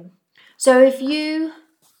comes in. So if you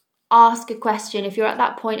ask a question, if you're at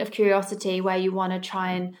that point of curiosity where you want to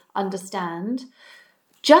try and understand,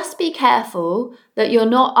 just be careful that you're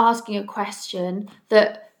not asking a question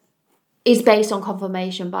that is based on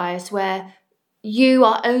confirmation bias, where you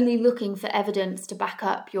are only looking for evidence to back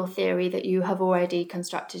up your theory that you have already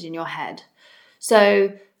constructed in your head.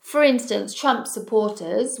 So, for instance, Trump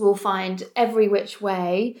supporters will find every which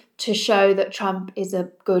way to show that Trump is a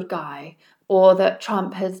good guy, or that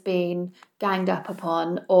Trump has been ganged up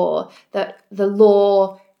upon, or that the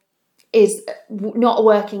law is not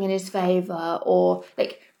working in his favour, or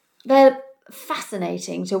they're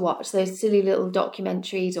fascinating to watch, those silly little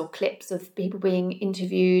documentaries or clips of people being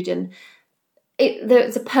interviewed, and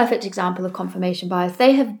it's a perfect example of confirmation bias.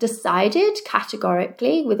 They have decided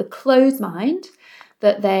categorically with a closed mind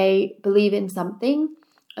that they believe in something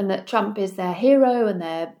and that Trump is their hero and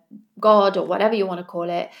their God, or whatever you want to call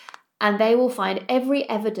it, and they will find every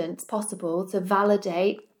evidence possible to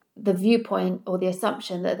validate the viewpoint or the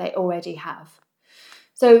assumption that they already have.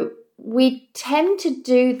 So we tend to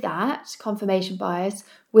do that, confirmation bias,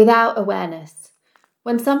 without awareness.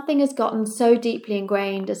 When something has gotten so deeply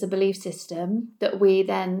ingrained as a belief system that we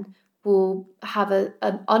then will have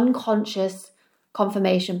an unconscious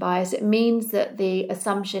confirmation bias, it means that the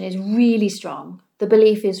assumption is really strong. The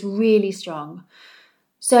belief is really strong.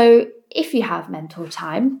 So if you have mental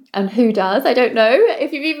time, and who does, I don't know.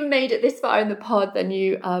 If you've even made it this far in the pod, then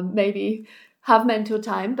you maybe have mental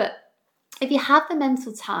time. But if you have the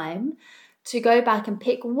mental time to go back and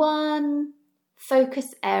pick one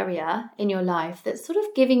focus area in your life that's sort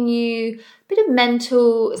of giving you a bit of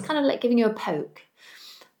mental, it's kind of like giving you a poke,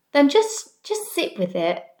 then just sit with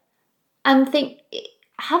it and think,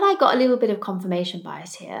 have I got a little bit of confirmation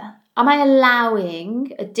bias here? Am I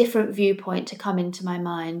allowing a different viewpoint to come into my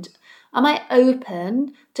mind? Am I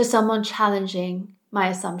open to someone challenging my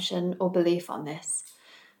assumption or belief on this?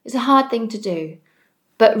 It's a hard thing to do,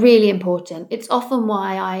 but really important. It's often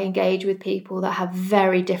why I engage with people that have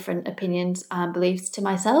very different opinions and beliefs to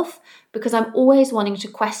myself, because I'm always wanting to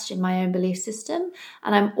question my own belief system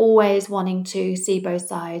and I'm always wanting to see both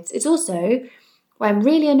sides. It's also why I'm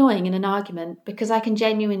really annoying in an argument, because I can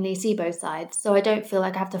genuinely see both sides. So I don't feel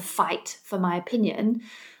like I have to fight for my opinion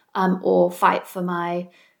or fight for my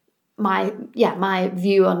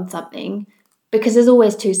view on something, because there's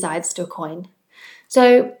always two sides to a coin.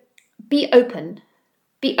 So be open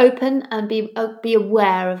and be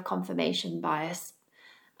aware of confirmation bias.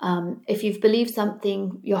 If you've believed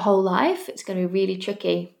something your whole life, it's going to be really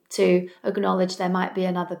tricky to acknowledge there might be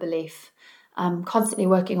another belief. I'm constantly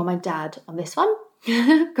working on my dad on this one,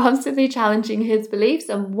 constantly challenging his beliefs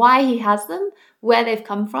and why he has them, where they've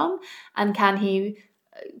come from, and can he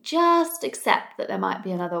just accept that there might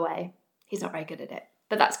be another way. He's not very good at it,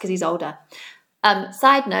 but that's because he's older.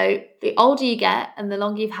 Side note, the older you get and the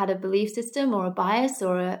longer you've had a belief system or a bias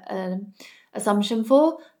or an assumption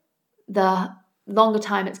for, the longer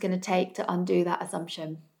time it's going to take to undo that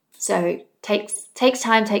assumption. So it takes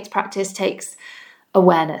time, takes practice, takes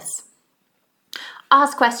awareness.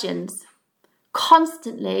 Ask questions.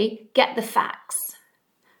 Constantly get the facts.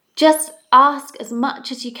 Just ask as much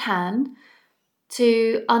as you can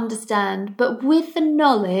to understand, but with the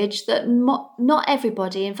knowledge that not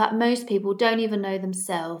everybody, in fact most people, don't even know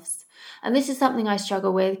themselves. And this is something I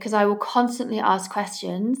struggle with, because I will constantly ask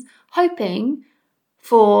questions hoping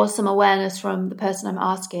for some awareness from the person I'm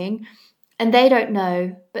asking, and they don't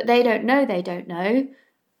know, but they don't know they don't know,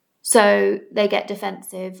 so they get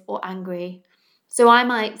defensive or angry. So I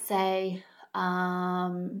might say,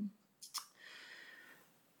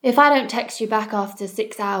 if I don't text you back after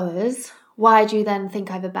 6 hours, why do you then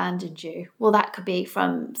think I've abandoned you? Well, that could be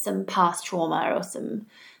from some past trauma or some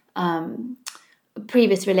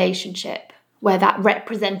previous relationship where that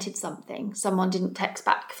represented something. Someone didn't text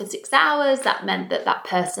back for 6 hours. That meant that that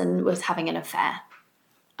person was having an affair.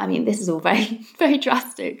 I mean, this is all very, very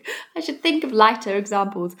drastic. I should think of lighter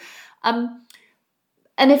examples. And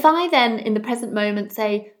if I then, in the present moment,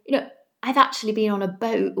 say, I've actually been on a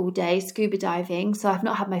boat all day scuba diving, so I've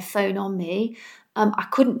not had my phone on me. I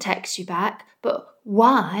couldn't text you back, but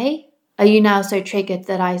why are you now so triggered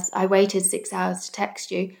that I waited 6 hours to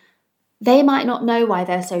text you? They might not know why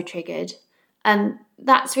they're so triggered. And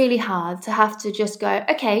that's really hard to have to just go,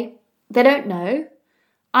 okay, they don't know.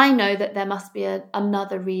 I know that there must be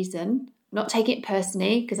another reason. Not taking it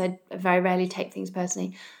personally, because I very rarely take things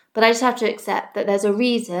personally, but I just have to accept that there's a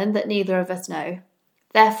reason that neither of us know.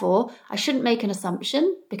 Therefore, I shouldn't make an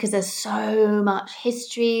assumption, because there's so much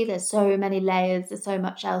history, there's so many layers, there's so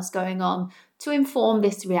much else going on to inform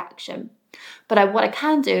this reaction. But what I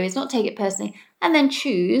can do is not take it personally and then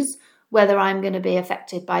choose whether I'm going to be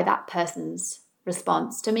affected by that person's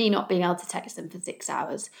response to me not being able to text them for 6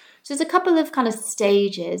 hours. So there's a couple of kind of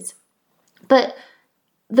stages. But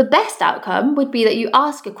the best outcome would be that you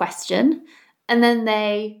ask a question and then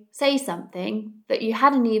they say something that you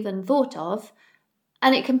hadn't even thought of,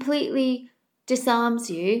 and it completely disarms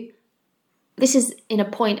you. This is in a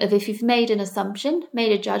point of if you've made an assumption,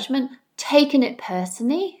 made a judgment, taken it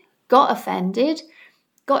personally, got offended,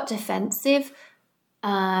 got defensive,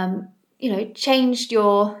 changed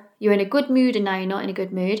you're in a good mood and now you're not in a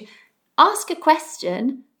good mood. Ask a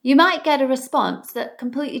question. You might get a response that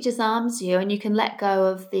completely disarms you, and you can let go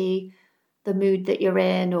of the mood that you're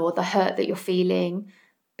in or the hurt that you're feeling,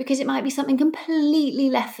 because it might be something completely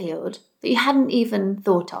left field that you hadn't even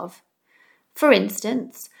thought of. For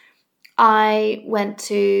instance, I went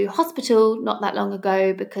to hospital not that long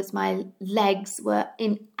ago because my legs were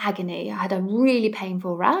in agony. I had a really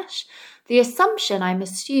painful rash. The assumption I'm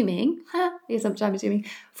assuming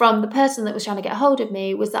from the person that was trying to get hold of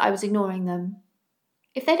me was that I was ignoring them.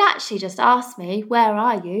 If they'd actually just asked me, where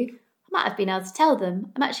are you? I might have been able to tell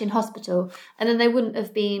them I'm actually in hospital, and then they wouldn't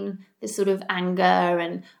have been this sort of anger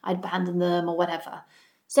and I'd abandoned them or whatever.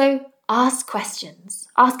 So ask questions.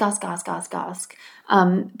 Ask.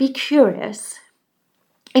 Be curious.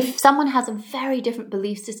 If someone has a very different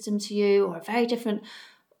belief system to you, or a very different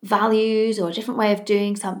values, or a different way of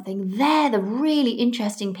doing something, they're the really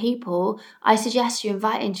interesting people I suggest you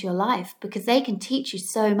invite into your life, because they can teach you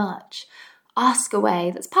so much. Ask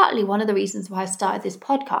away. That's partly one of the reasons why I started this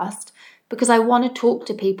podcast, because I want to talk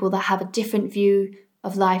to people that have a different view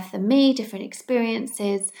of life than me, different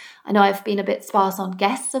experiences. I know I've been a bit sparse on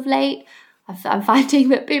guests of late. I'm finding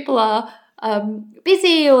that people are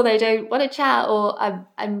busy, or they don't want to chat, or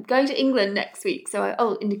I'm going to England next week,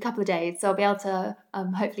 so in a couple of days, so I'll be able to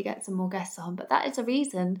hopefully get some more guests on. But that is a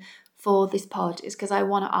reason for this pod, is because I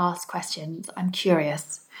want to ask questions. I'm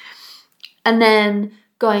curious. And then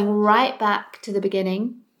going right back to the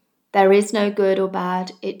beginning, there is no good or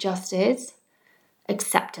bad, it just is.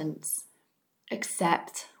 Acceptance.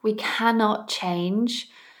 Accept. We cannot change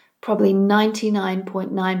probably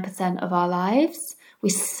 99.9% of our lives. We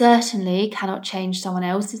certainly cannot change someone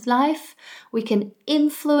else's life. We can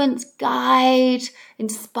influence, guide,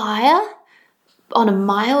 inspire on a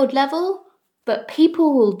mild level, but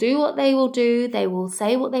people will do what they will do. They will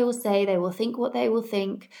say what they will say. They will think what they will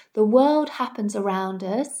think. The world happens around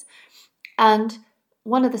us. And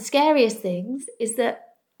one of the scariest things is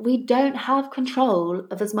that we don't have control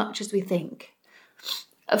of as much as we think.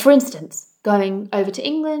 For instance, going over to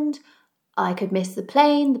England, I could miss the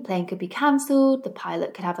plane could be cancelled, the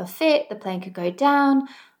pilot could have a fit, the plane could go down,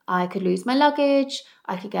 I could lose my luggage,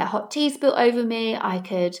 I could get hot tea spilt over me, I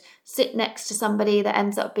could sit next to somebody that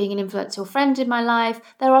ends up being an influential friend in my life.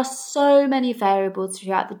 There are so many variables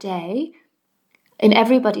throughout the day in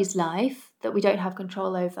everybody's life that we don't have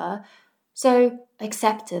control over. So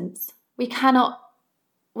acceptance. We think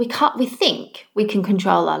we can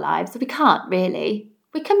control our lives, but we can't really.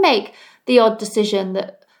 We can make the odd decision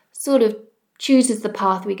that sort of chooses the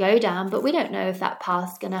path we go down, but we don't know if that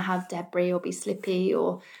path's going to have debris or be slippy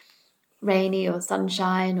or rainy or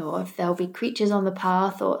sunshine, or if there'll be creatures on the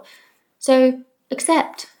path. So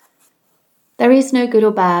accept. There is no good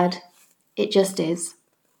or bad. It just is.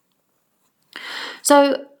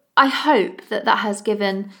 So I hope that has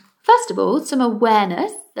given, first of all, some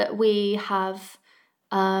awareness that we have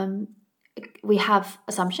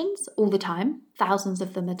assumptions all the time, thousands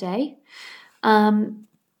of them a day.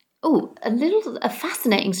 A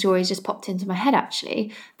fascinating story has just popped into my head,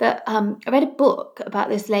 actually, that I read a book about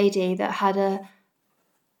this lady that had a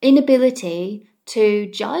inability to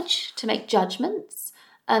judge, to make judgments.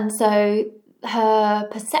 And so her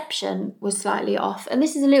perception was slightly off. And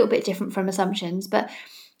this is a little bit different from assumptions, but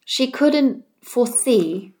she couldn't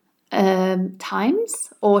foresee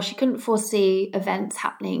times, or she couldn't foresee events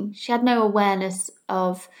happening. She had no awareness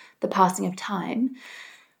of the passing of time.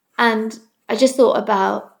 And I just thought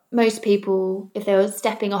about most people, if they were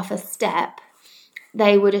stepping off a step,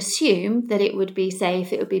 they would assume that it would be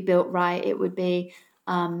safe, it would be built right, it would be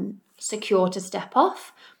secure to step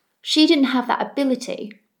off. She didn't have that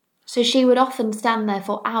ability. So she would often stand there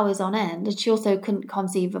for hours on end, and she also couldn't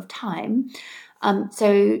conceive of time.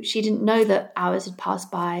 So she didn't know that hours had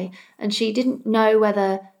passed by, and she didn't know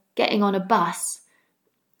whether getting on a bus,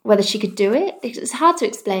 whether she could do it. It's hard to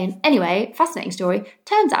explain. Anyway, fascinating story.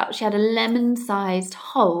 Turns out she had a lemon-sized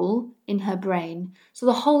hole in her brain. So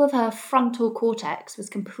the whole of her frontal cortex was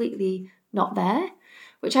completely not there,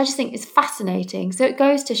 which I just think is fascinating. So it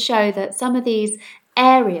goes to show that some of these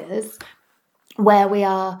areas where we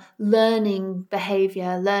are learning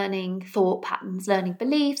behaviour, learning thought patterns, learning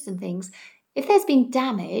beliefs and things, if there's been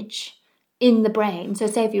damage in the brain, so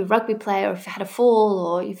say if you're a rugby player, or if you had a fall,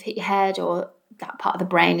 or you've hit your head, or that part of the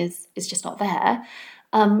brain is just not there,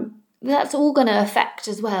 that's all going to affect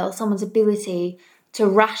as well someone's ability to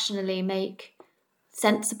rationally make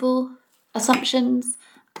sensible assumptions,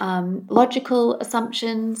 logical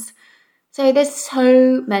assumptions. So there's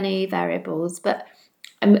so many variables, but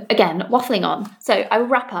I'm, again, waffling on. So I will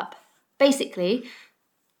wrap up. Basically,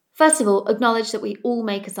 first of all, acknowledge that we all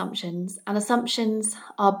make assumptions, and assumptions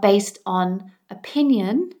are based on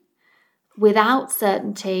opinion without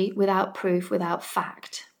certainty, without proof, without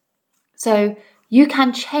fact. So you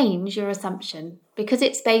can change your assumption because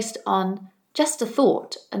it's based on just a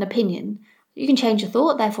thought, an opinion. You can change a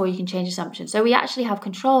thought, therefore you can change assumption. So we actually have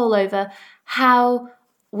control over how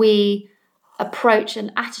we approach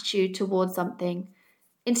an attitude towards something.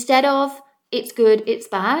 Instead of it's good, it's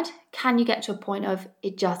bad, can you get to a point of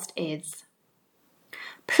it just is?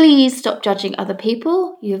 Please stop judging other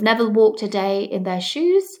people. You've never walked a day in their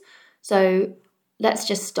shoes. So let's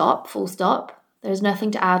just stop, full stop. There's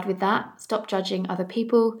nothing to add with that. Stop judging other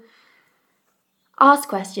people. Ask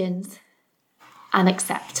questions and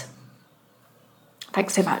accept.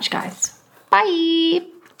 Thanks so much, guys. Bye.